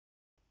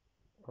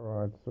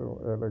Alright,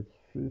 so Alex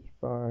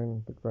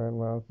Fishbein, the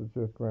Grandmaster,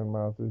 chess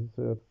Grandmaster, he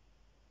said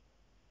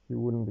he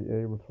wouldn't be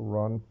able to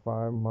run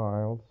 5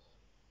 miles.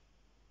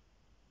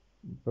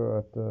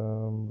 But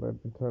let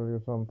me tell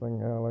you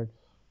something, Alex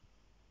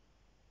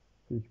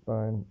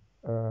Fishbein.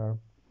 Uh,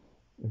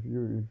 if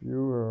you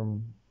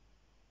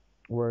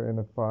were in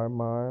a 5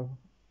 mile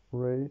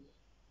race,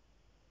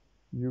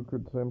 you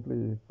could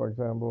simply, for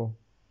example,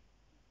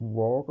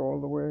 walk all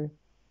the way,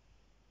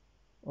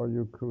 or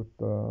you could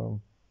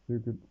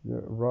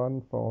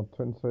run for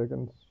 10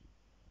 seconds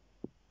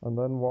and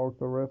then walk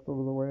the rest of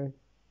the way.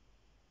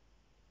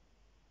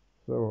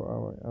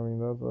 So I mean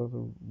that's a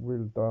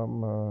real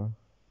dumb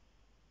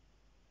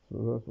so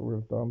that's a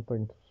real dumb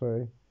thing to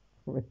say.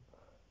 I mean,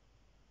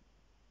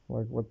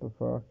 like what the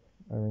fuck?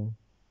 I mean,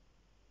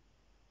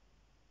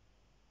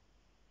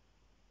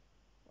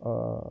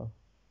 uh,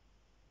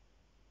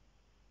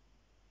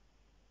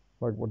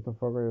 like what the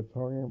fuck are you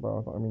talking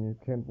about? I mean, you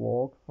can't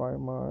walk 5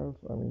 miles.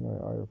 I mean,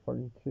 are you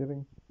fucking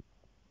kidding?